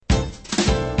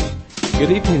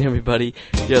Good evening, everybody.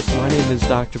 Yes, my name is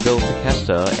Dr. Bill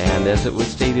Takeshita, and as it was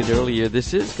stated earlier,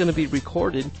 this is going to be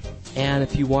recorded, and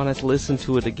if you want to listen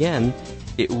to it again,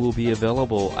 it will be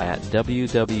available at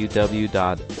www.airsla,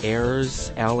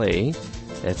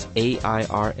 that's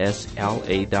airsla.org,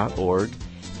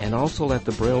 and also at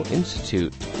the Braille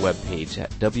Institute webpage at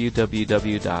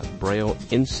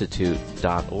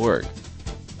www.brailleinstitute.org.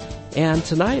 And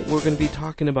tonight we're going to be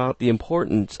talking about the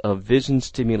importance of vision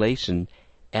stimulation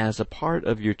as a part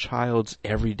of your child's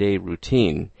everyday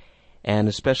routine. And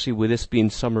especially with this being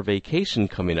summer vacation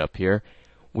coming up here,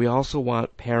 we also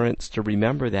want parents to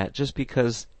remember that just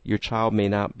because your child may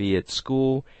not be at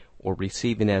school or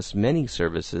receiving as many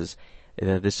services,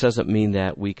 this doesn't mean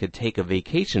that we could take a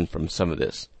vacation from some of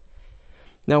this.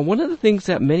 Now, one of the things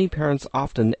that many parents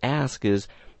often ask is,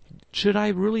 should I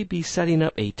really be setting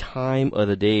up a time of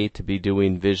the day to be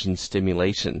doing vision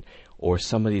stimulation or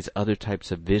some of these other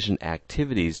types of vision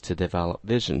activities to develop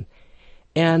vision?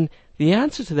 And the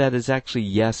answer to that is actually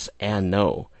yes and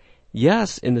no.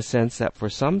 Yes, in the sense that for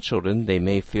some children, they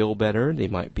may feel better, they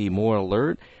might be more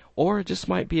alert, or it just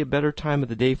might be a better time of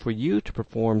the day for you to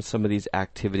perform some of these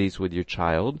activities with your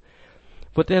child.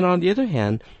 But then on the other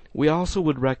hand, we also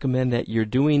would recommend that you're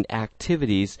doing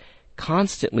activities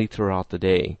constantly throughout the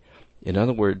day. In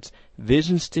other words,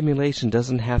 vision stimulation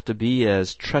doesn't have to be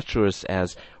as treacherous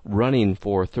as running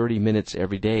for 30 minutes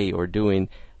every day or doing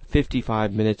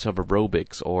 55 minutes of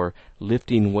aerobics or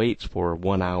lifting weights for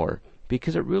 1 hour,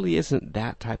 because it really isn't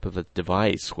that type of a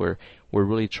device where we're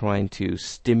really trying to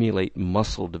stimulate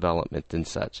muscle development and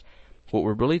such. What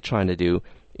we're really trying to do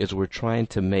is we're trying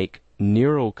to make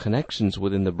neural connections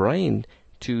within the brain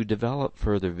to develop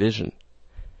further vision.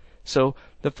 So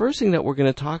the first thing that we're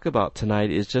going to talk about tonight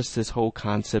is just this whole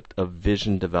concept of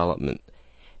vision development.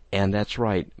 And that's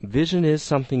right, vision is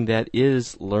something that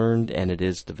is learned and it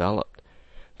is developed.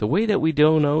 The way that we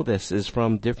don't know this is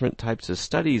from different types of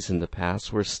studies in the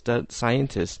past where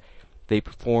scientists, they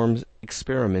performed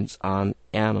experiments on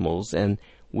animals, and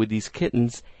with these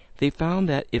kittens, they found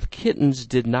that if kittens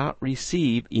did not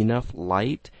receive enough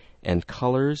light and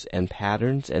colors and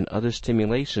patterns and other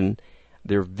stimulation,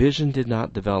 their vision did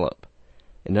not develop.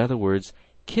 In other words,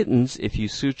 kittens, if you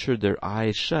sutured their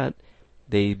eyes shut,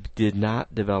 they did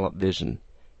not develop vision.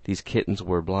 These kittens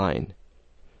were blind.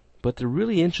 But the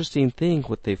really interesting thing,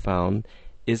 what they found,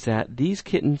 is that these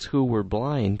kittens who were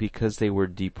blind because they were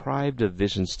deprived of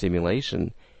vision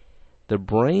stimulation, the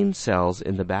brain cells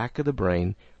in the back of the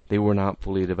brain, they were not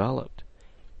fully developed.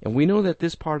 And we know that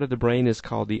this part of the brain is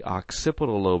called the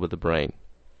occipital lobe of the brain.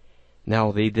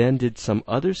 Now, they then did some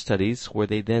other studies where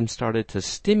they then started to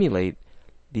stimulate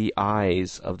the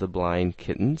eyes of the blind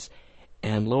kittens,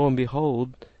 and lo and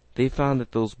behold, they found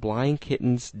that those blind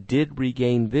kittens did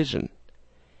regain vision.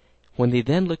 When they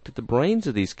then looked at the brains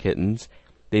of these kittens,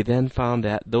 they then found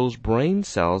that those brain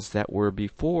cells that were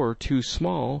before too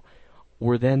small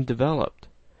were then developed.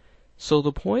 So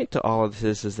the point to all of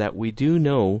this is that we do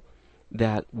know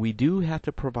that we do have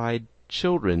to provide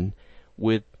children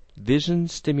with vision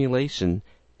stimulation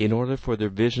in order for their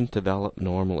vision to develop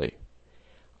normally.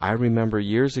 I remember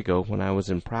years ago when I was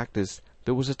in practice,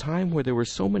 there was a time where there were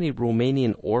so many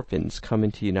Romanian orphans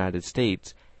coming to the United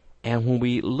States, and when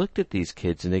we looked at these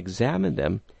kids and examined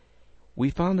them,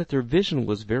 we found that their vision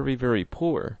was very, very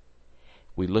poor.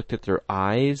 We looked at their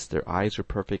eyes were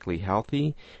perfectly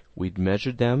healthy. We'd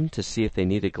measured them to see if they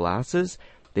needed glasses.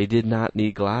 They did not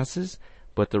need glasses,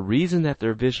 but the reason that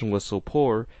their vision was so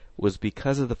poor was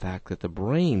because of the fact that the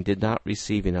brain did not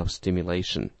receive enough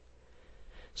stimulation.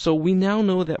 So we now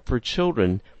know that for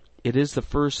children, it is the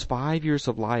first 5 years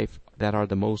of life that are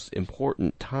the most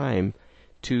important time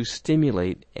to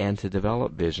stimulate and to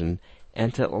develop vision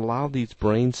and to allow these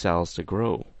brain cells to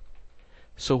grow.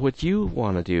 So what you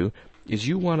want to do is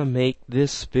you want to make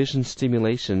this vision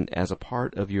stimulation as a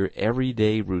part of your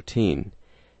everyday routine.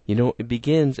 You know, it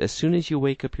begins as soon as you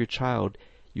wake up your child,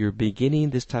 you're beginning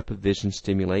this type of vision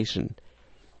stimulation.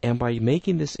 And by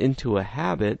making this into a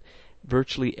habit,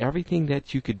 virtually everything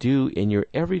that you could do in your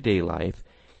everyday life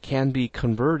can be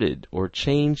converted or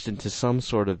changed into some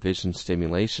sort of vision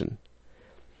stimulation.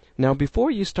 Now,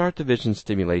 before you start the vision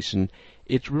stimulation,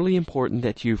 it's really important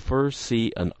that you first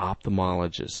see an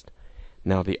ophthalmologist.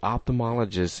 Now, the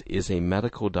ophthalmologist is a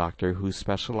medical doctor who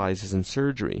specializes in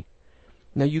surgery.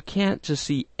 Now, you can't just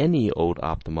see any old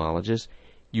ophthalmologist.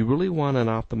 You really want an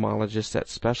ophthalmologist that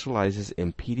specializes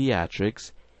in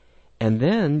pediatrics, and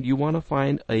then you want to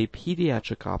find a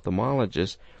pediatric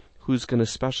ophthalmologist who's going to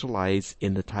specialize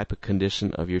in the type of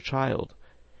condition of your child.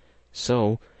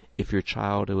 So, if your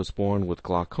child was born with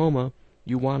glaucoma,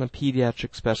 you want a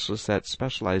pediatric specialist that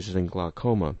specializes in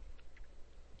glaucoma.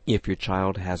 If your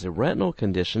child has a retinal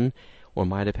condition or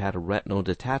might have had a retinal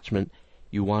detachment,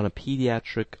 you want a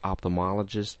pediatric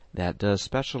ophthalmologist that does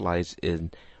specialize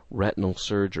in retinal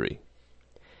surgery.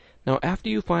 Now, after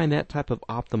you find that type of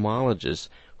ophthalmologist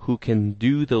who can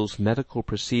do those medical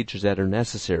procedures that are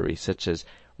necessary, such as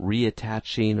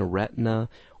reattaching a retina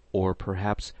or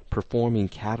perhaps performing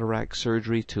cataract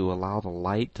surgery to allow the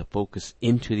light to focus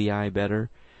into the eye better,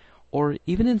 or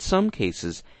even in some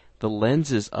cases, the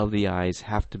lenses of the eyes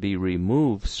have to be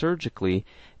removed surgically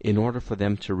in order for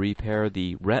them to repair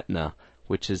the retina,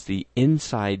 which is the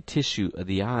inside tissue of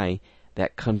the eye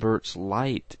that converts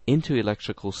light into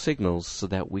electrical signals so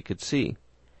that we could see.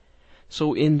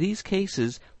 So in these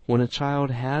cases, when a child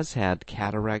has had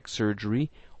cataract surgery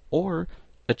or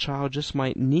a child just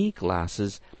might need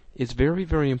glasses, it's very,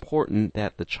 very important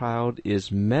that the child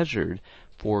is measured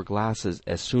for glasses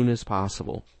as soon as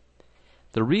possible.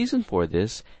 The reason for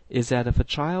this is that if a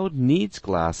child needs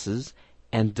glasses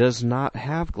and does not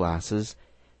have glasses,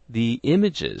 the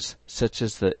images, such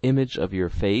as the image of your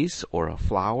face or a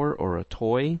flower or a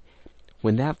toy,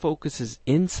 when that focuses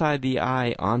inside the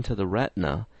eye onto the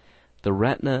retina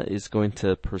is going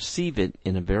to perceive it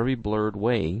in a very blurred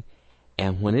way,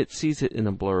 and when it sees it in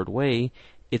a blurred way,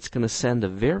 it's going to send a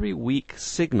very weak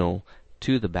signal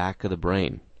to the back of the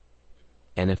brain.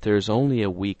 And if there's only a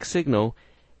weak signal,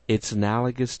 it's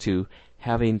analogous to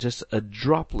having just a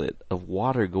droplet of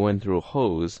water going through a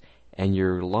hose, and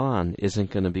your lawn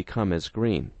isn't going to become as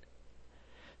green.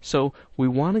 So we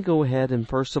want to go ahead and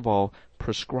first of all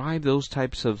prescribe those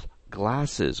types of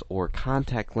glasses or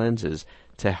contact lenses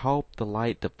to help the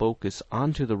light to focus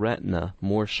onto the retina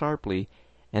more sharply,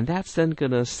 and that's then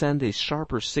going to send a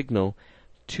sharper signal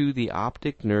to the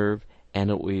optic nerve, and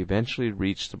it will eventually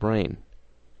reach the brain.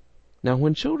 Now,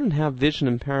 when children have vision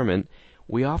impairment,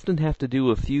 we often have to do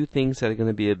a few things that are going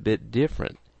to be a bit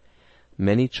different.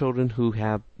 Many children who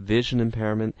have vision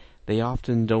impairment, they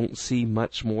often don't see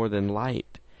much more than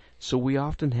light. So we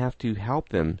often have to help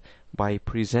them by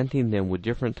presenting them with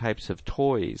different types of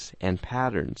toys and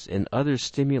patterns and other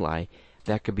stimuli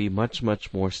that could be much,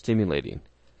 much more stimulating.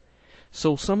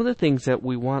 So some of the things that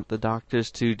we want the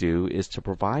doctors to do is to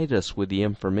provide us with the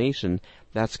information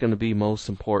that's going to be most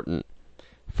important.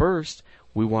 First,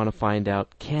 we want to find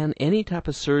out, can any type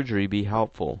of surgery be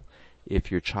helpful?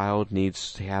 If your child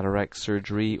needs cataract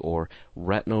surgery or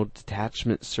retinal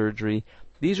detachment surgery,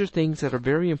 these are things that are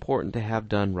very important to have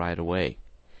done right away.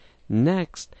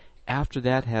 Next, after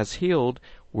that has healed,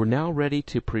 we're now ready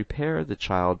to prepare the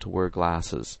child to wear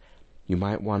glasses. You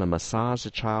might want to massage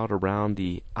the child around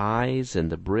the eyes and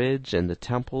the bridge and the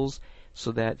temples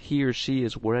so that he or she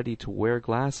is ready to wear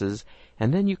glasses,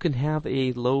 and then you can have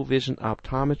a low vision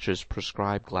optometrist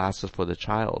prescribe glasses for the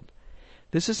child.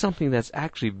 This is something that's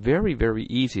actually very, very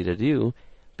easy to do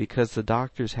because the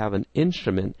doctors have an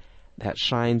instrument that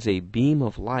shines a beam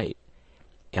of light,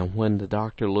 and when the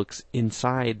doctor looks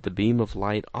inside the beam of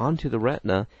light onto the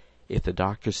retina, if the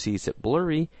doctor sees it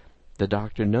blurry, the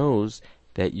doctor knows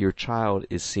that your child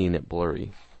is seeing it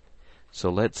blurry. So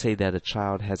let's say that a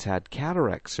child has had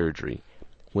cataract surgery.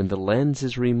 When the lens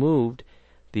is removed,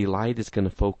 the light is going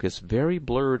to focus very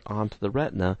blurred onto the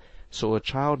retina, so a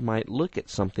child might look at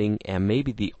something and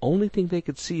maybe the only thing they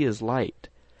could see is light.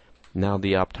 Now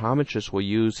the optometrist will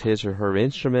use his or her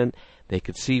instrument, they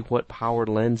could see what power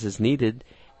lens is needed,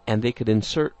 and they could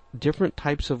insert different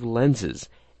types of lenses,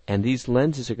 and these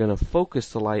lenses are going to focus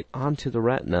the light onto the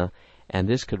retina, and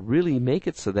this could really make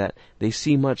it so that they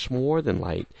see much more than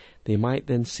light. They might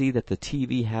then see that the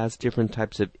TV has different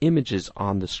types of images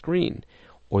on the screen,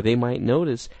 or they might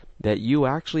notice that you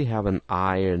actually have an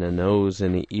eye and a nose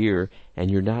and an ear,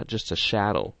 and you're not just a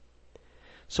shadow.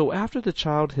 So after the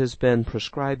child has been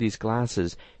prescribed these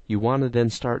glasses, you want to then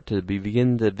start to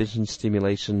begin the vision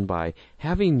stimulation by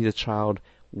having the child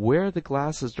wear the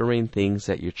glasses during things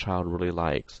that your child really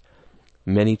likes.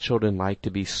 Many children like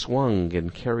to be swung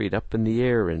and carried up in the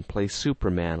air and play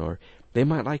Superman, or they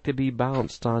might like to be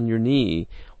bounced on your knee,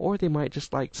 or they might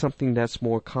just like something that's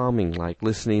more calming, like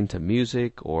listening to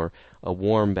music or a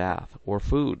warm bath or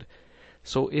food.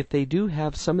 So if they do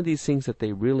have some of these things that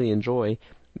they really enjoy,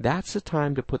 that's the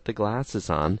time to put the glasses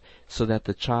on so that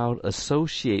the child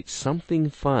associates something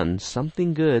fun,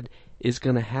 something good is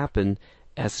going to happen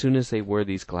as soon as they wear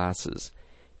these glasses.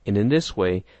 And in this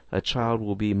way, a child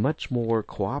will be much more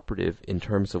cooperative in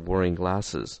terms of wearing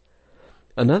glasses.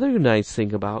 Another nice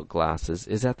thing about glasses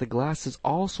is that the glasses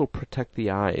also protect the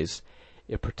eyes.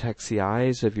 It protects the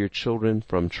eyes of your children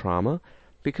from trauma,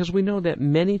 because we know that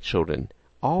many children,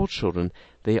 all children,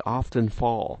 they often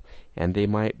fall, and they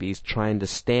might be trying to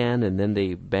stand and then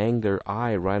they bang their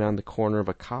eye right on the corner of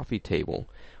a coffee table,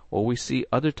 Or we see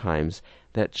other times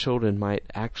that children might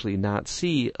actually not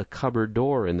see a cupboard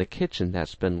door in the kitchen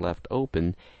that's been left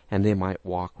open, and they might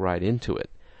walk right into it.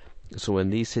 So in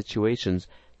these situations,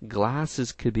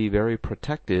 glasses could be very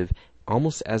protective,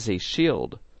 almost as a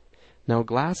shield. Now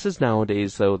glasses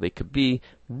nowadays, though, they could be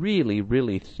really,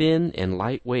 really thin and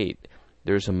lightweight.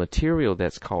 There's a material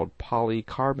that's called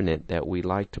polycarbonate that we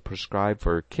like to prescribe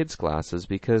for kids' glasses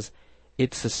because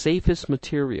it's the safest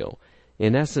material.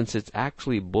 In essence, it's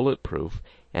actually bulletproof,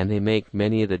 and they make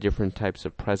many of the different types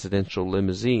of presidential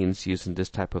limousines using this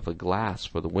type of a glass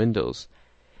for the windows.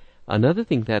 Another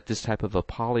thing that this type of a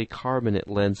polycarbonate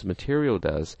lens material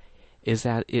does is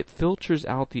that it filters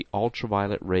out the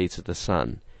ultraviolet rays of the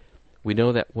sun. We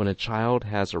know that when a child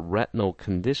has a retinal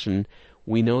condition,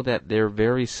 we know that they're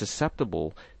very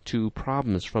susceptible to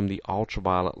problems from the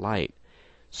ultraviolet light.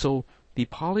 So the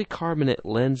polycarbonate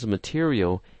lens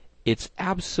material, it's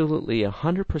absolutely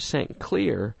 100%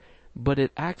 clear, but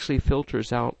it actually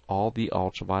filters out all the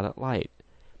ultraviolet light.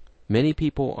 Many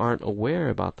people aren't aware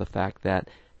about the fact that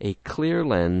a clear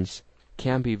lens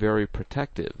can be very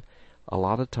protective. A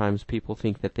lot of times people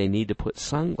think that they need to put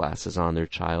sunglasses on their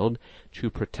child to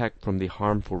protect from the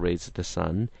harmful rays of the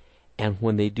sun, and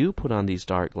when they do put on these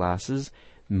dark glasses,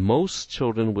 most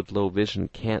children with low vision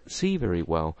can't see very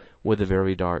well with the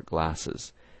very dark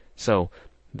glasses. So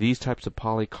these types of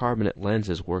polycarbonate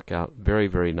lenses work out very,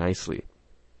 very nicely.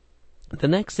 The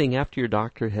next thing after your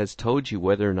doctor has told you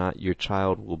whether or not your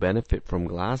child will benefit from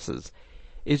glasses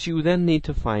is you then need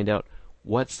to find out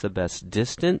what's the best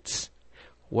distance,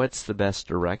 what's the best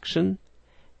direction,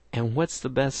 and what's the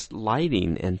best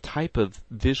lighting and type of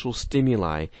visual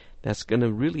stimuli that's going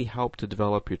to really help to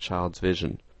develop your child's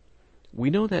vision. We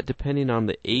know that depending on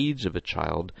the age of a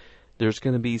child, there's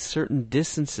going to be certain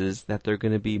distances that they're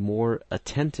going to be more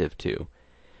attentive to.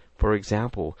 For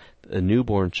example, a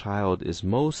newborn child is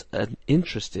most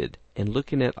interested in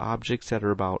looking at objects that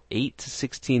are about 8 to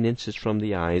 16 inches from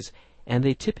the eyes, and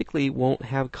they typically won't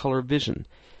have color vision.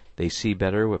 They see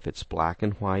better if it's black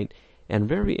and white, and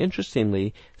very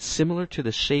interestingly, similar to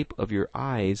the shape of your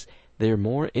eyes, they're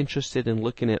more interested in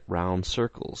looking at round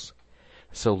circles.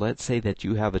 So let's say that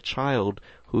you have a child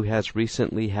who has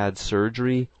recently had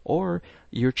surgery, or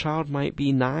your child might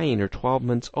be 9 or 12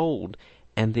 months old,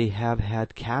 and they have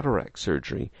had cataract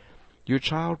surgery. Your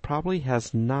child probably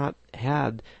has not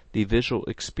had the visual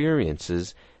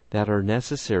experiences that are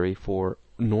necessary for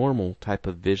normal type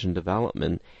of vision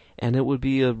development, and it would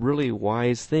be a really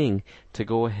wise thing to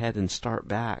go ahead and start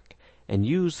back and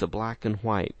use the black and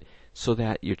white so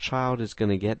that your child is going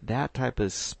to get that type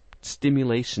of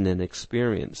stimulation and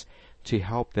experience to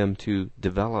help them to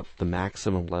develop the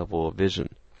maximum level of vision.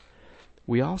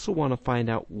 We also want to find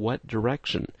out what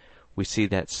direction. We see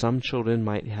that some children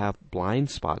might have blind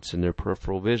spots in their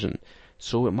peripheral vision,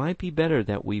 so it might be better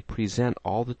that we present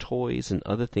all the toys and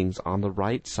other things on the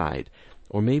right side,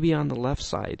 or maybe on the left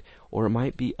side, or it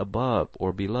might be above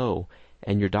or below,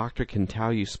 and your doctor can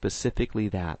tell you specifically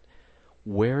that.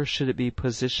 Where should it be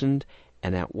positioned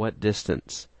and at what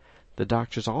distance? The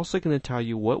doctor's also going to tell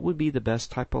you what would be the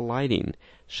best type of lighting.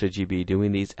 Should you be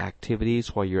doing these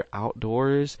activities while you're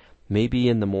outdoors? Maybe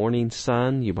in the morning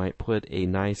sun, you might put a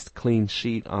nice clean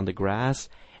sheet on the grass,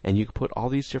 and you can put all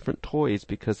these different toys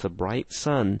because the bright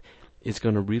sun is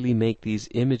going to really make these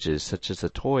images, such as the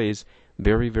toys,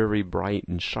 very, very bright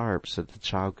and sharp so that the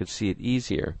child could see it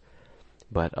easier.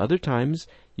 But other times,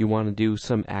 you want to do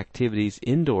some activities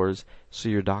indoors, so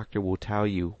your doctor will tell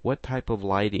you what type of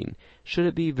lighting. Should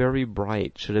it be very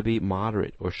bright? Should it be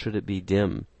moderate? Or should it be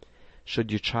dim?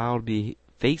 Should your child be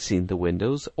facing the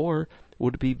windows, or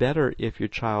would it be better if your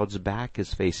child's back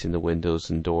is facing the windows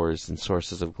and doors and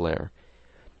sources of glare?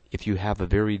 If you have a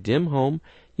very dim home,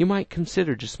 you might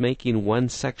consider just making one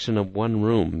section of one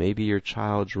room, maybe your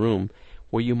child's room,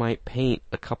 where you might paint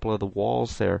a couple of the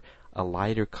walls there a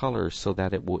lighter color so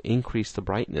that it will increase the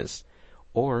brightness.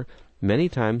 Or many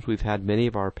times we've had many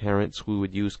of our parents who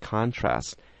would use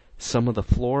contrast. Some of the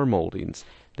floor moldings,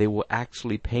 they will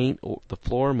actually paint the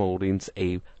floor moldings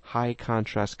a high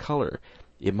contrast color.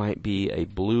 It might be a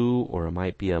blue or it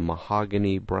might be a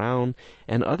mahogany brown,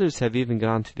 and others have even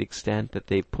gone to the extent that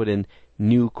they've put in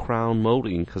new crown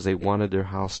molding because they wanted their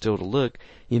house still to look,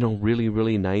 really,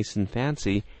 really nice and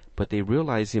fancy, but they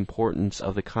realize the importance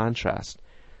of the contrast.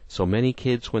 So many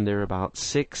kids, when they're about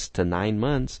 6 to 9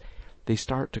 months, they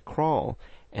start to crawl,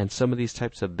 and some of these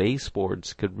types of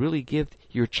baseboards could really give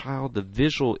your child the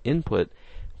visual input,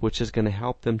 which is going to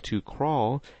help them to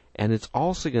crawl, and it's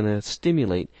also going to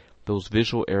stimulate those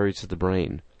visual areas of the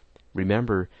brain.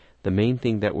 Remember, the main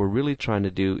thing that we're really trying to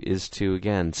do is to,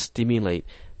 again, stimulate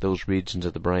those regions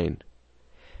of the brain.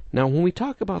 Now, when we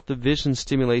talk about the vision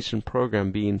stimulation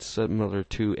program being similar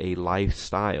to a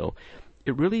lifestyle,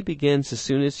 it really begins as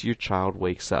soon as your child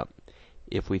wakes up.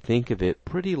 If we think of it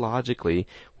pretty logically,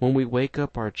 when we wake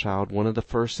up our child, one of the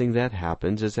first things that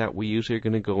happens is that we usually are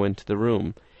going to go into the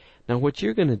room. Now, what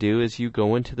you're going to do is you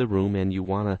go into the room and you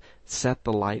want to set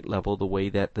the light level the way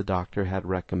that the doctor had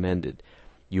recommended.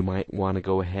 You might want to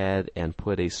go ahead and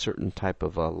put a certain type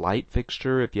of a light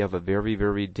fixture if you have a very,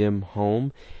 very dim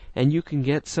home. And you can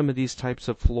get some of these types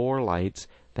of floor lights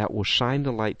that will shine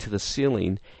the light to the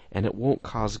ceiling, and it won't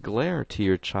cause glare to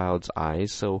your child's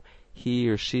eyes, so he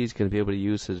or she's going to be able to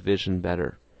use his vision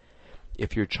better.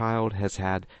 If your child has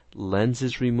had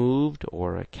lenses removed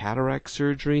or a cataract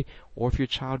surgery, or if your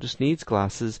child just needs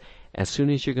glasses, as soon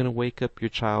as you're going to wake up your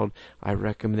child, I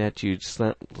recommend that you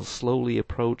slowly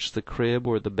approach the crib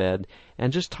or the bed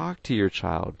and just talk to your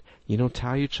child.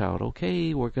 Tell your child,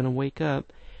 okay, we're going to wake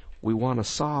up. We want a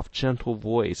soft, gentle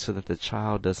voice so that the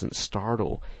child doesn't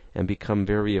startle and become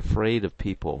very afraid of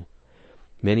people.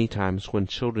 Many times when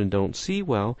children don't see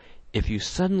well, if you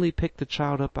suddenly pick the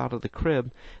child up out of the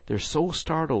crib, they're so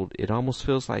startled it almost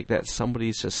feels like that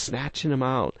somebody's just snatching them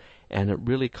out, and it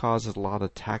really causes a lot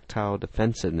of tactile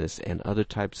defensiveness and other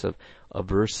types of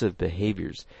aversive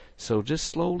behaviors. So just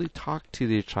slowly talk to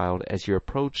your child as you're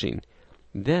approaching.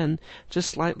 Then just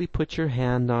slightly put your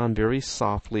hand on very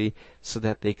softly so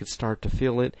that they could start to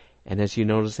feel it, and as you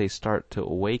notice they start to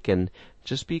awaken,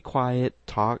 just be quiet,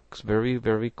 talk very,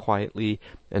 very quietly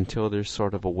until they're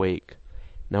sort of awake.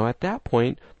 Now at that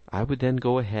point, I would then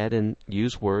go ahead and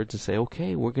use words and say,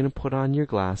 okay, we're going to put on your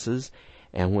glasses.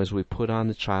 And as we put on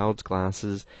the child's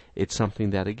glasses, it's something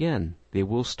that, again, they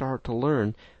will start to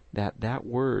learn that that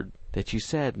word that you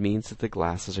said means that the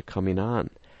glasses are coming on.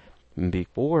 And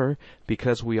before,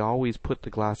 because we always put the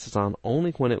glasses on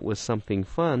only when it was something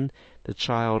fun, the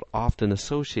child often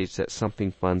associates that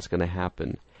something fun's going to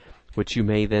happen. What you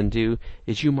may then do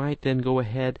is you might then go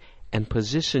ahead and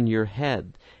position your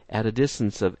head at a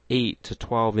distance of 8 to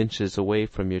 12 inches away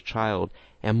from your child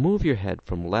and move your head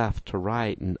from left to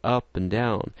right and up and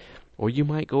down. Or you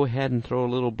might go ahead and throw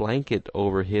a little blanket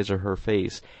over his or her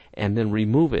face and then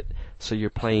remove it so you're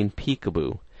playing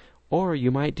peekaboo. Or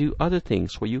you might do other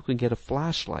things where you can get a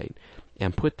flashlight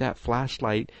and put that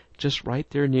flashlight just right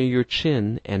there near your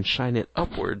chin and shine it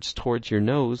upwards towards your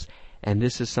nose, and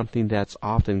this is something that's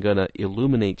often going to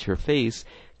illuminate your face,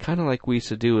 kind of like we used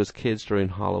to do as kids during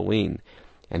Halloween.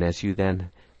 And as you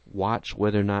then watch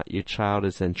whether or not your child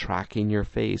is then tracking your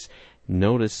face,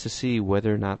 notice to see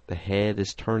whether or not the head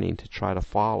is turning to try to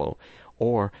follow,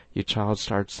 or your child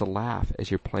starts to laugh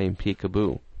as you're playing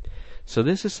peekaboo. So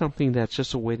this is something that's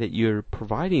just a way that you're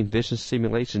providing vision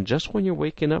stimulation just when you're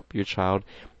waking up your child,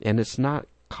 and it's not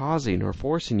causing or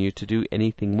forcing you to do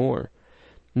anything more.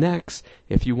 Next,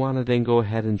 if you want to then go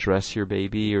ahead and dress your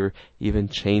baby or even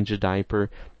change a diaper,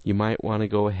 you might want to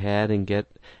go ahead and get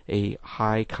a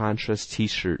high contrast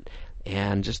t-shirt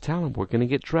and just tell them we're going to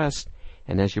get dressed.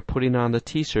 And as you're putting on the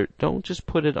t-shirt, don't just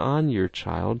put it on your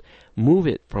child, move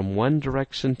it from one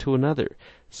direction to another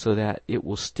so that it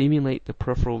will stimulate the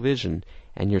peripheral vision,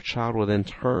 and your child will then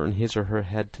turn his or her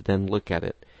head to then look at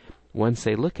it. Once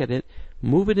they look at it,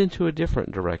 move it into a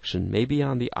different direction, maybe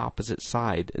on the opposite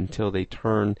side, until they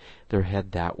turn their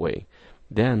head that way.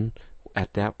 Then,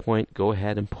 at that point, go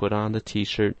ahead and put on the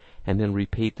t-shirt and then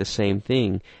repeat the same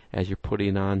thing as you're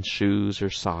putting on shoes or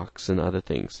socks and other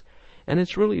things. And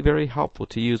it's really very helpful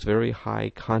to use very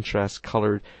high contrast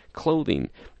colored clothing.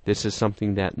 This is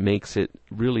something that makes it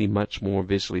really much more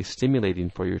visually stimulating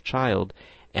for your child,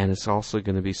 and it's also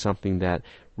going to be something that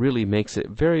really makes it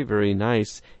very, very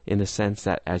nice in the sense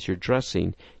that as you're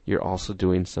dressing, you're also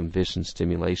doing some vision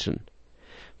stimulation.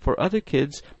 For other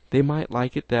kids, they might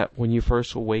like it that when you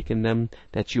first awaken them,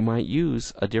 that you might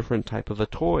use a different type of a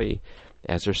toy.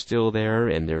 As they're still there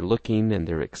and they're looking and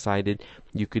they're excited,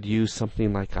 you could use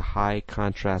something like a high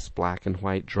contrast black and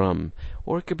white drum,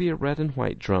 or it could be a red and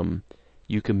white drum.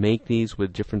 You can make these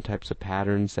with different types of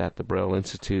patterns that the Braille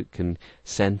Institute can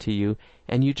send to you,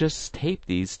 and you just tape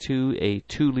these to a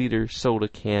 2-liter soda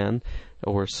can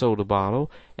or soda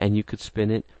bottle, and you could spin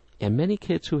it. And many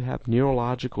kids who have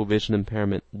neurological vision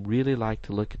impairment really like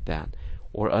to look at that,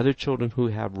 or other children who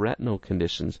have retinal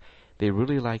conditions. They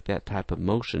really like that type of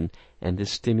motion, and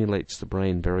this stimulates the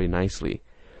brain very nicely.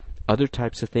 Other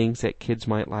types of things that kids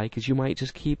might like is you might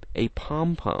just keep a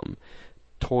pom-pom.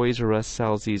 Toys R Us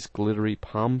sells these glittery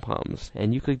pom-poms,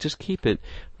 and you could just keep it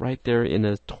right there in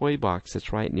a toy box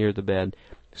that's right near the bed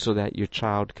so that your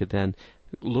child could then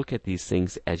look at these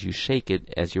things as you shake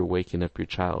it as you're waking up your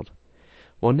child.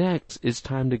 Well, next, it's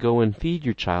time to go and feed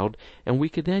your child, and we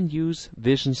could then use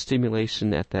vision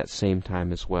stimulation at that same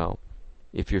time as well.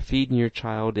 If you're feeding your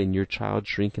child and your child's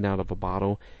drinking out of a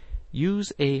bottle,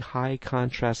 use a high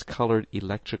contrast colored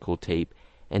electrical tape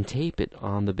and tape it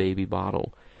on the baby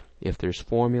bottle. If there's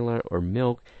formula or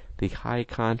milk, the high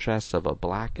contrast of a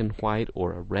black and white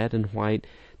or a red and white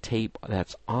tape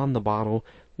that's on the bottle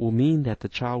will mean that the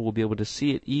child will be able to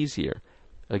see it easier.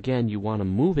 Again, you want to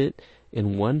move it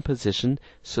in one position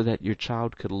so that your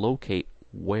child could locate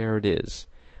where it is.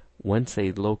 Once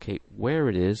they locate where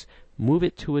it is, move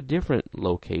it to a different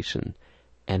location,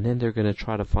 and then they're going to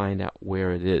try to find out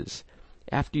where it is.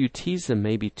 After you tease them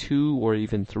maybe 2 or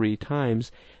even 3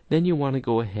 times, then you want to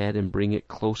go ahead and bring it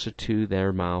closer to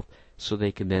their mouth so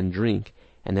they can then drink.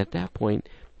 And at that point,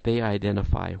 they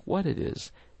identify what it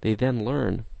is. They then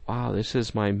learn, wow, this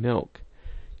is my milk.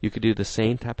 You could do the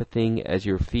same type of thing as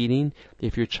you're feeding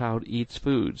if your child eats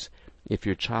foods. If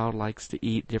your child likes to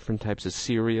eat different types of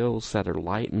cereals that are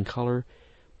light in color,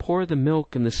 pour the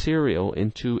milk and the cereal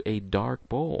into a dark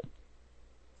bowl.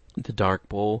 The dark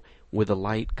bowl with a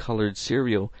light colored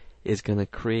cereal is going to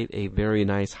create a very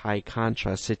nice high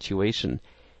contrast situation.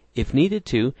 If needed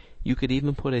to, you could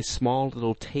even put a small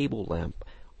little table lamp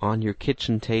on your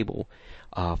kitchen table.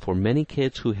 For many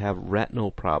kids who have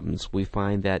retinal problems, we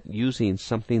find that using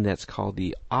something that's called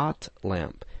the OTT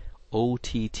lamp,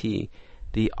 O-T-T,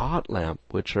 the OTT lamp,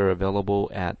 which are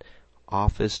available at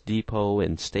Office Depot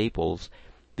and Staples,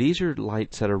 these are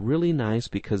lights that are really nice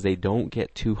because they don't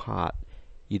get too hot.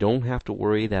 You don't have to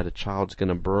worry that a child's going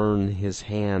to burn his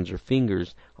hands or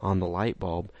fingers on the light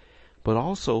bulb, but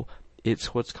also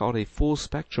it's what's called a full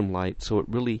spectrum light, so it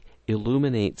really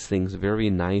illuminates things very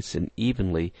nice and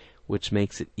evenly, which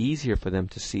makes it easier for them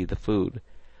to see the food.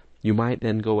 You might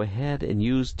then go ahead and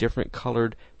use different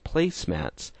colored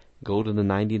placemats. Go to the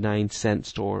 99-cent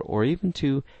store or even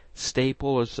to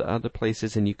Staples or other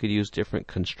places, and you could use different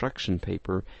construction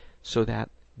paper so that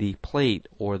the plate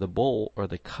or the bowl or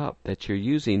the cup that you're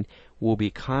using will be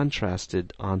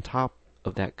contrasted on top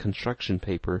of that construction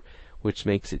paper, which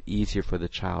makes it easier for the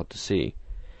child to see.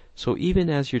 So even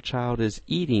as your child is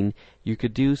eating, you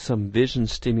could do some vision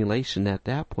stimulation at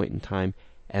that point in time,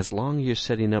 as long as you're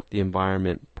setting up the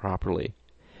environment properly.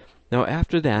 Now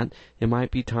after that, it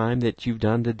might be time that you've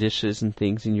done the dishes and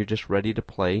things and you're just ready to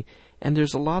play, and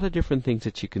there's a lot of different things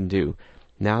that you can do.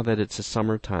 Now that it's the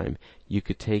summertime, you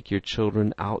could take your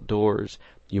children outdoors.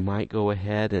 You might go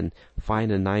ahead and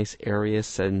find a nice area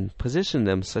and position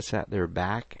them such that their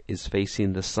back is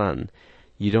facing the sun.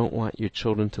 You don't want your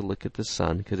children to look at the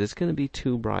sun because it's going to be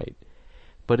too bright.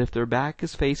 But if their back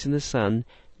is facing the sun,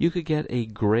 you could get a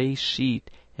gray sheet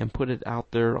and put it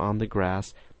out there on the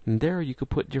grass, and there you could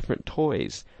put different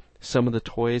toys. Some of the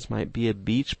toys might be a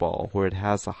beach ball where it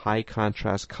has the high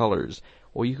contrast colors,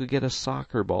 or you could get a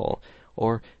soccer ball,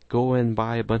 or go and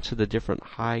buy a bunch of the different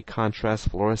high contrast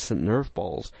fluorescent Nerf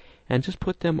balls and just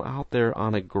put them out there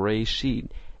on a gray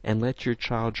sheet and let your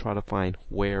child try to find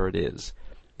where it is.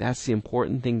 That's the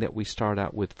important thing that we start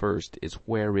out with first, is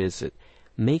where is it?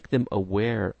 Make them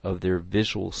aware of their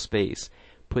visual space.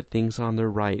 Put things on their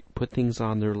right, put things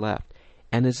on their left.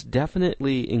 And it's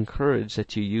definitely encouraged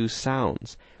that you use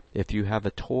sounds. If you have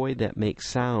a toy that makes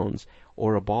sounds,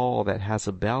 or a ball that has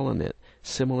a bell in it,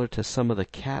 similar to some of the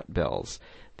cat bells.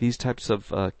 These types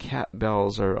of cat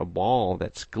bells are a ball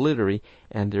that's glittery,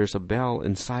 and there's a bell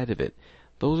inside of it.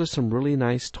 Those are some really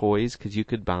nice toys because you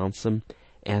could bounce them,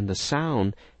 and the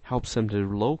sound helps them to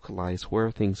localize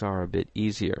where things are a bit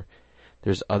easier.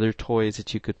 There's other toys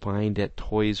that you could find at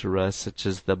Toys R Us, such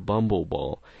as the Bumble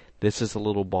Ball. This is a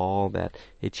little ball that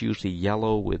it's usually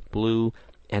yellow with blue,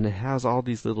 and it has all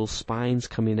these little spines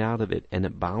coming out of it, and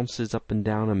it bounces up and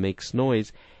down and makes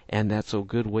noise, and that's a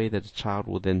good way that a child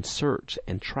will then search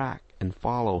and track and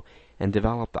follow and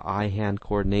develop the eye-hand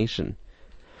coordination.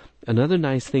 Another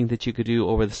nice thing that you could do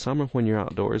over the summer when you're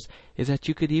outdoors is that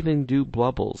you could even do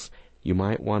bubbles. You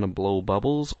might want to blow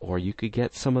bubbles, or you could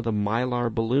get some of the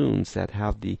mylar balloons that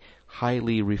have the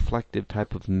highly reflective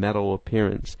type of metal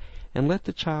appearance, and let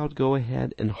the child go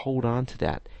ahead and hold on to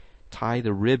that. Tie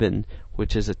the ribbon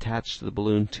which is attached to the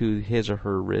balloon to his or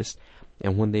her wrist,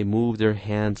 and when they move their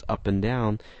hands up and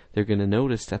down, they're going to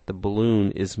notice that the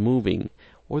balloon is moving,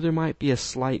 or there might be a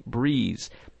slight breeze,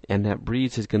 and that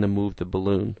breeze is going to move the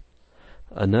balloon.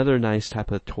 Another nice type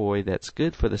of toy that's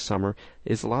good for the summer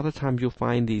is a lot of times you'll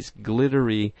find these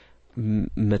glittery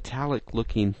metallic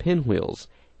looking pinwheels,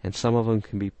 and some of them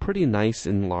can be pretty nice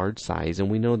in large size, and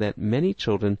we know that many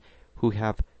children who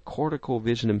have cortical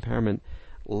vision impairment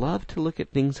love to look at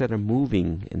things that are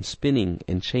moving and spinning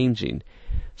and changing.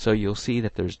 So you'll see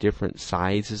that there's different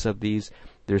sizes of these.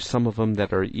 There's some of them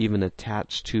that are even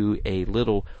attached to a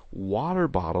little water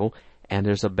bottle, and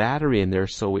there's a battery in there,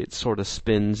 so it sort of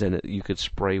spins, and you could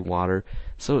spray water.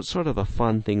 So it's sort of a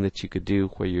fun thing that you could do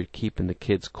where you're keeping the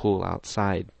kids cool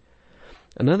outside.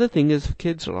 Another thing is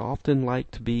kids often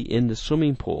like to be in the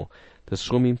swimming pool. The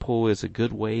swimming pool is a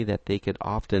good way that they could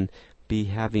often be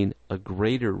having a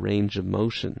greater range of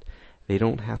motion. They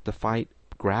don't have to fight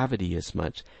gravity as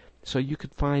much. So you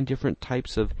could find different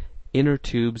types of inner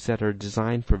tubes that are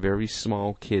designed for very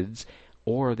small kids,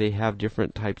 or they have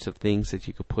different types of things that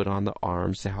you could put on the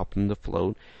arms to help them to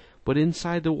float. But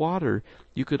inside the water,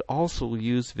 you could also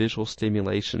use visual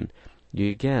stimulation. You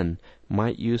again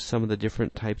might use some of the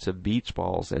different types of beach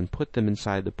balls and put them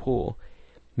inside the pool.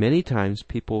 Many times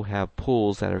people have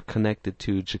pools that are connected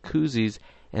to jacuzzis,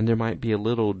 and there might be a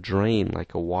little drain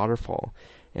like a waterfall.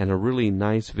 And a really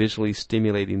nice visually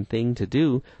stimulating thing to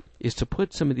do is to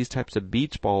put some of these types of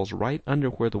beach balls right under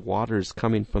where the water is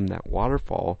coming from that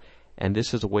waterfall, and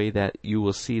this is a way that you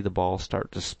will see the ball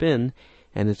start to spin,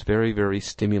 and it's very, very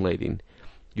stimulating.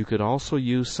 You could also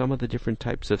use some of the different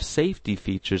types of safety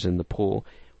features in the pool,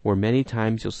 where many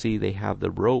times you'll see they have the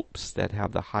ropes that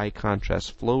have the high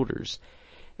contrast floaters.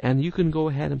 And you can go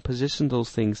ahead and position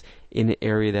those things in an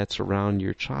area that's around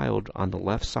your child on the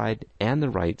left side and the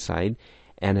right side,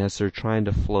 and as they're trying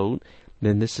to float,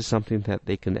 then this is something that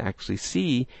they can actually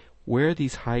see where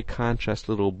these high contrast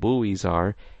little buoys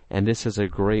are, and this is a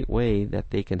great way that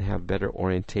they can have better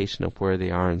orientation of where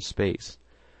they are in space.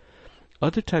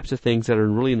 Other types of things that are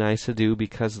really nice to do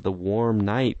because of the warm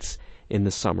nights in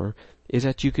the summer is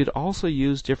that you could also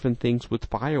use different things with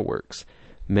fireworks.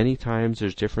 Many times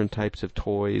there's different types of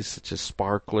toys such as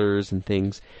sparklers and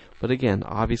things, but again,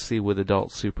 obviously with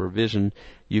adult supervision,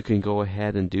 you can go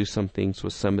ahead and do some things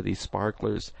with some of these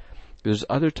sparklers. There's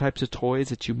other types of toys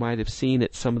that you might have seen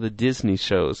at some of the Disney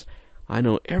shows. I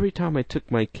know every time I took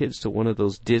my kids to one of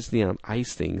those Disney on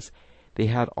Ice things, they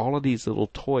had all of these little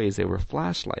toys. They were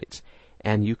flashlights,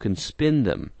 and you can spin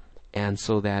them, and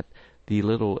so that the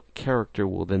little character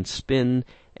will then spin,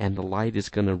 and the light is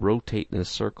going to rotate in a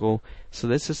circle. So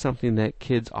this is something that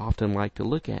kids often like to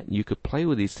look at. You could play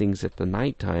with these things at the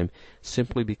nighttime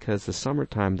simply because the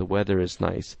summertime the weather is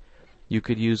nice. You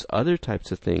could use other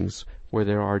types of things where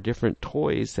there are different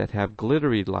toys that have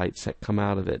glittery lights that come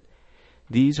out of it.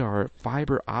 These are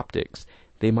fiber optics.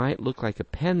 They might look like a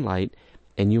pen light,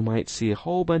 and you might see a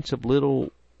whole bunch of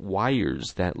little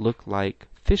wires that look like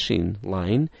fishing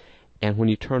line, and when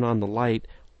you turn on the light,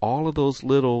 all of those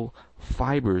little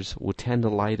fibers will tend to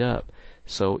light up.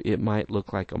 So it might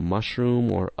look like a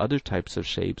mushroom or other types of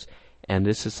shapes, and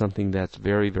this is something that's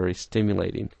very, very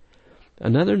stimulating.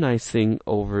 Another nice thing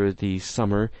over the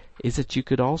summer is that you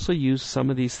could also use some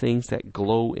of these things that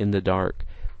glow in the dark.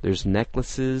 There's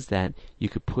necklaces that you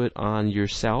could put on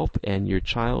yourself and your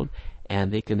child,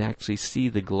 and they can actually see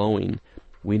the glowing.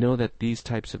 We know that these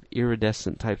types of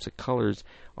iridescent types of colors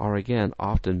are, again,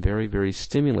 often very, very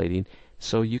stimulating.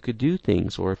 So you could do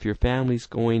things, or if your family's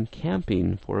going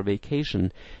camping for a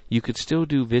vacation, you could still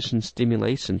do vision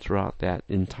stimulation throughout that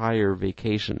entire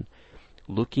vacation.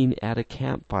 Looking at a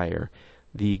campfire,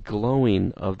 the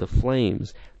glowing of the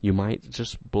flames, you might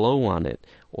just blow on it,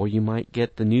 or you might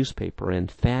get the newspaper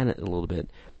and fan it a little bit.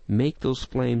 Make those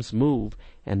flames move,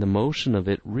 and the motion of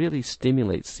it really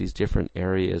stimulates these different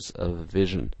areas of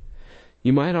vision.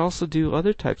 You might also do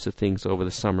other types of things over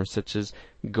the summer, such as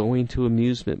going to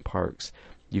amusement parks.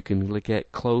 You can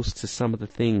get close to some of the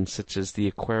things, such as the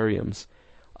aquariums.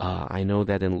 I know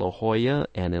that in La Jolla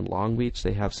and in Long Beach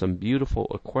they have some beautiful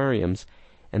aquariums,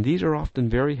 and these are often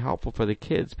very helpful for the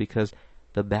kids because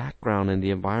the background and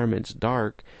the environment's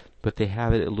dark, but they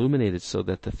have it illuminated so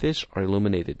that the fish are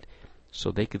illuminated.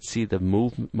 So they could see the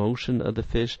motion of the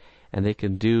fish, and they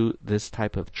can do this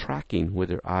type of tracking with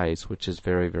their eyes, which is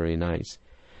very, very nice.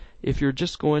 If you're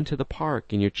just going to the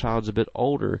park and your child's a bit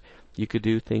older, you could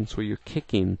do things where you're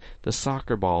kicking the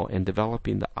soccer ball and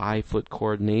developing the eye-foot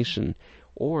coordination.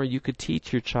 Or you could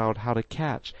teach your child how to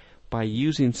catch by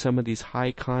using some of these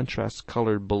high-contrast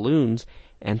colored balloons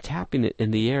and tapping it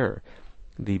in the air.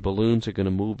 The balloons are going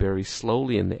to move very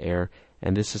slowly in the air,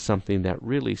 and this is something that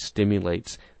really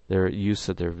stimulates their use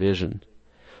of their vision.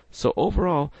 So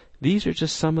overall, these are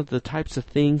just some of the types of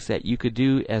things that you could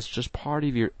do as just part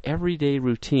of your everyday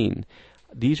routine.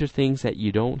 These are things that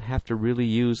you don't have to really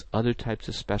use other types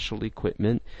of special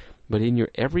equipment, but in your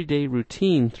everyday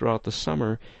routine throughout the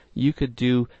summer, you could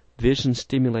do vision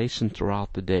stimulation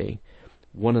throughout the day.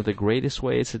 One of the greatest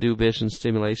ways to do vision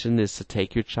stimulation is to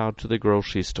take your child to the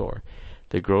grocery store.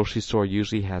 The grocery store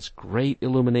usually has great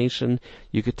illumination.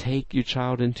 You could take your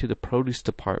child into the produce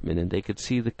department and they could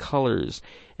see the colors,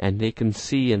 and they can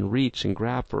see and reach and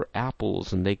grab for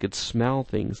apples, and they could smell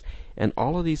things. And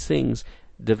all of these things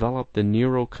develop the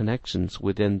neural connections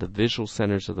within the visual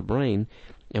centers of the brain,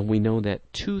 and we know that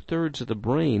 2/3 of the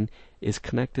brain is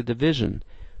connected to vision.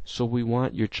 So we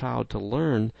want your child to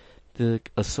learn the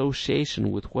association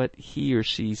with what he or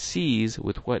she sees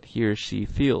with what he or she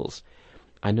feels.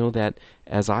 I know that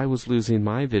as I was losing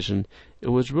my vision, it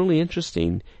was really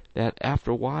interesting that after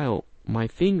a while, my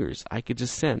fingers, I could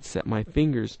just sense that my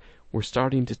fingers were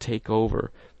starting to take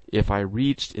over. If I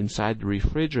reached inside the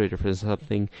refrigerator for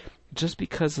something, just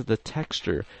because of the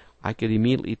texture, I could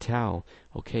immediately tell,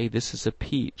 okay, this is a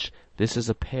peach, this is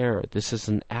a pear, this is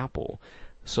an apple.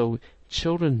 So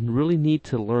children really need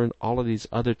to learn all of these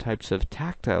other types of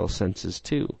tactile senses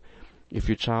too. If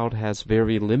your child has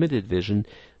very limited vision,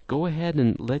 go ahead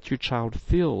and let your child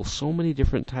feel so many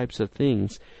different types of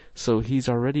things, so he's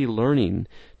already learning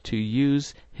to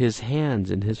use his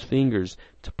hands and his fingers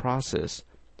to process.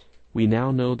 We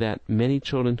now know that many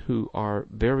children who are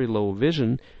very low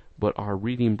vision but are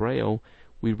reading Braille,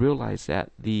 we realize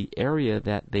that the area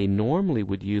that they normally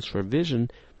would use for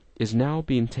vision is now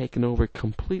being taken over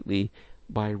completely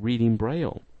by reading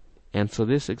Braille. And so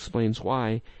this explains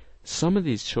why some of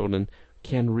these children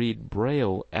can read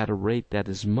Braille at a rate that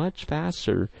is much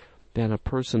faster than a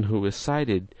person who is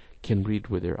sighted can read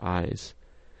with their eyes.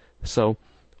 So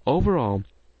overall,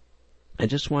 I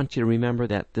just want you to remember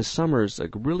that this summer is a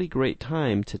really great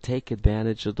time to take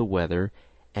advantage of the weather,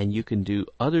 and you can do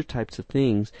other types of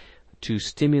things to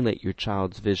stimulate your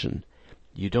child's vision.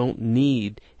 You don't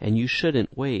need, and you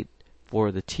shouldn't wait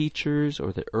for the teachers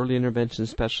or the early intervention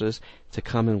specialists to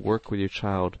come and work with your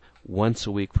child once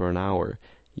a week for an hour.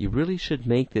 You really should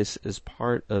make this as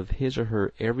part of his or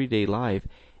her everyday life,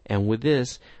 and with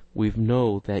this, we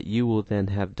know that you will then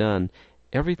have done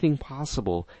everything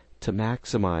possible to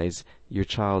maximize your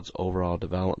child's overall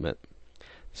development.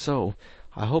 So,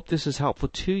 I hope this is helpful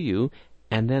to you,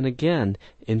 and then again,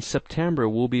 in September,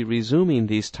 we'll be resuming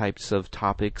these types of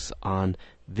topics on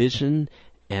vision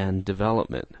and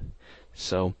development.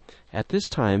 So, at this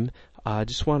time, I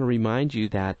just want to remind you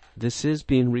that this is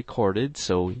being recorded,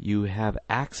 so you have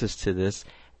access to this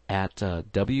at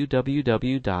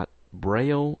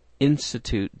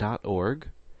www.brailleinstitute.org,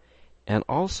 and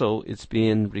also it's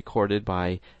being recorded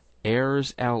by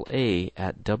AIRS LA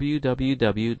at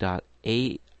www.airsla.org.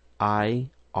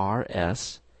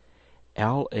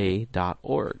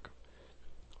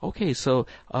 Okay, so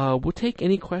we'll take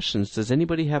any questions. Does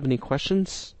anybody have any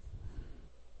questions?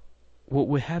 What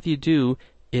we'll have you do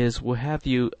is we'll have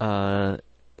you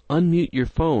unmute your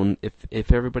phone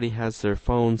if everybody has their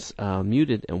phones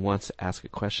muted and wants to ask a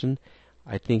question.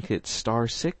 I think it's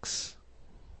 *6.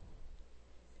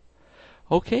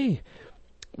 Okay.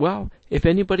 Well, if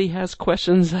anybody has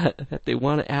questions that they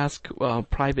want to ask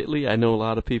privately, I know a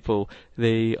lot of people,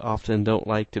 they often don't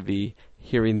like to be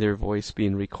hearing their voice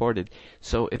being recorded.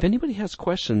 So if anybody has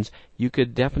questions, you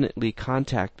could definitely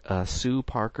contact Sue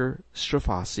Parker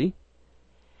Strafasi,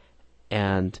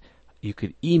 and you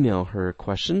could email her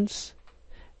questions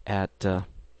at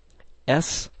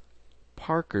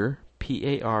sparker,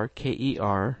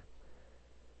 Parker,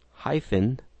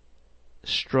 hyphen,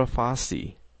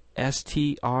 Strafasi,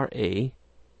 STRAFACI,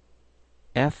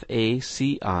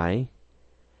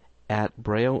 at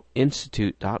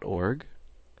brailleinstitute.org.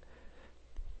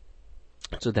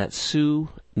 So that's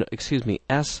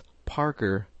S.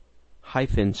 Parker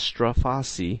hyphen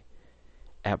Strafasi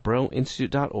at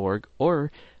brailleinstitute.org,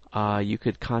 or you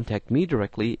could contact me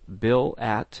directly, Bill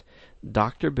at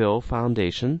Dr. Bill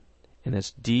Foundation, and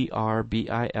that's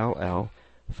DRBILL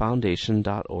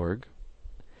Foundation.org.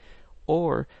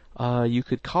 Or you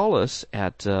could call us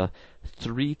at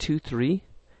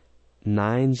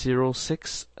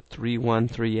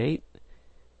 323-906-3138.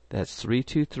 That's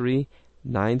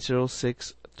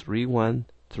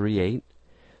 323-906-3138.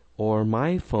 Or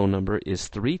my phone number is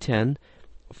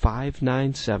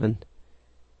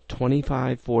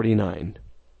 310-597-2549.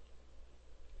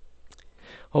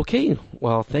 Okay,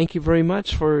 well, thank you very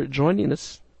much for joining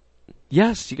us.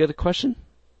 Yes, you got a question?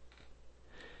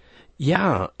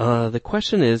 Yeah, the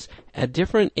question is, at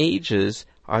different ages,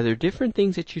 are there different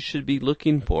things that you should be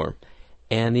looking for?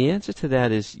 And the answer to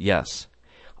that is yes.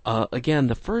 Again,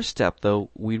 the first step, though,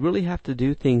 we really have to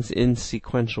do things in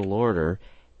sequential order,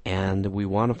 and we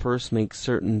want to first make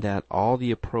certain that all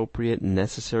the appropriate and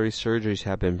necessary surgeries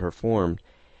have been performed.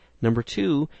 Number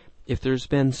two, if there's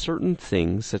been certain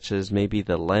things, such as maybe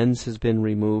the lens has been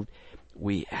removed,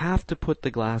 we have to put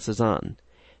the glasses on.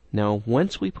 Now,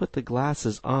 once we put the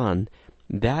glasses on,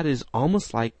 that is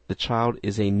almost like the child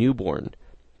is a newborn,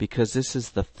 because this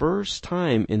is the first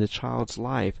time in the child's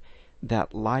life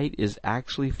that light is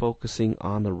actually focusing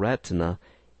on the retina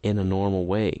in a normal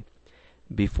way.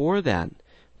 Before that,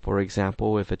 for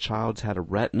example, if a child's had a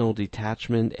retinal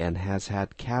detachment and has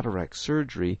had cataract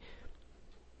surgery,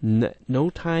 no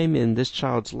time in this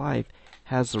child's life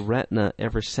has the retina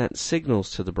ever sent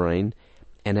signals to the brain,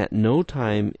 and at no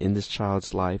time in this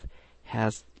child's life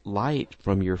has light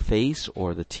from your face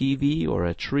or the TV or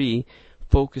a tree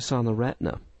focus on the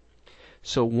retina.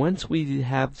 So once we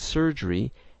have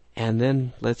surgery, and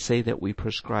then let's say that we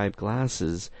prescribe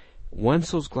glasses,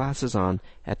 once those glasses on,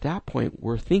 at that point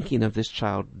we're thinking of this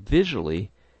child visually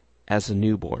as a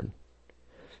newborn.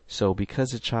 So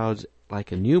because the child's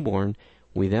like a newborn,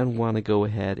 we then want to go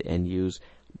ahead and use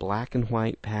black and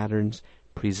white patterns,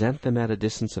 present them at a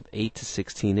distance of 8 to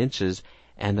 16 inches,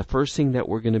 and the first thing that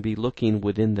we're going to be looking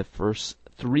within the first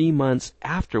 3 months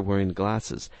after wearing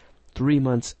glasses, 3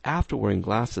 months after wearing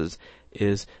glasses,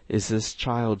 is this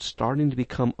child starting to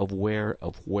become aware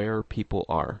of where people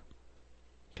are.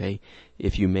 Okay?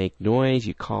 If you make noise,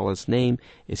 you call his name,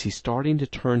 is he starting to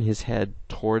turn his head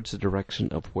towards the direction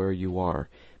of where you are?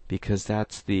 Because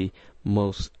that's the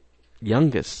most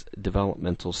youngest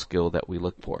developmental skill that we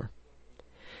look for.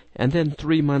 And then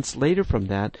 3 months later from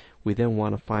that, we then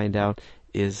want to find out,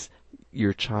 is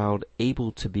your child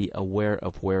able to be aware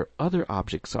of where other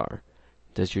objects are?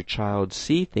 Does your child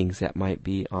see things that might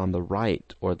be on the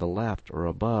right or the left or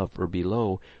above or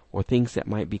below, or things that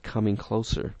might be coming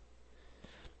closer?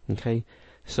 Okay,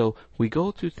 so we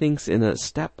go through things in a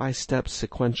step-by-step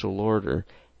sequential order,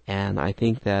 and I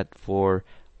think that for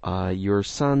your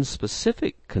son's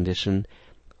specific condition,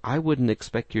 I wouldn't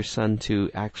expect your son to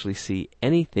actually see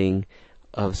anything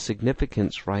of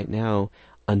significance right now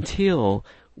until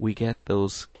we get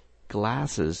those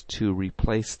glasses to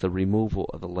replace the removal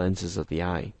of the lenses of the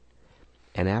eye.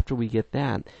 And after we get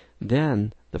that,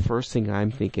 then the first thing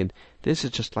I'm thinking, this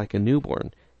is just like a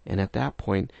newborn. And at that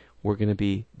point, we're going to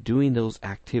be doing those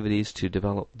activities to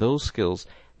develop those skills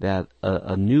that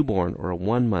a newborn or a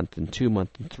 1 month and 2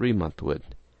 month and 3 month would.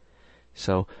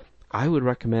 So I would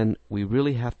recommend we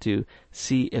really have to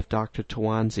see if Dr.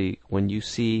 Tawanzi, when you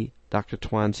see Dr.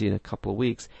 Tawanzi in a couple of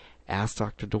weeks, ask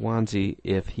Dr. Tawanzi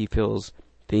if he feels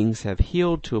things have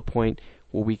healed to a point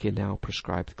where we can now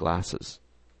prescribe the glasses.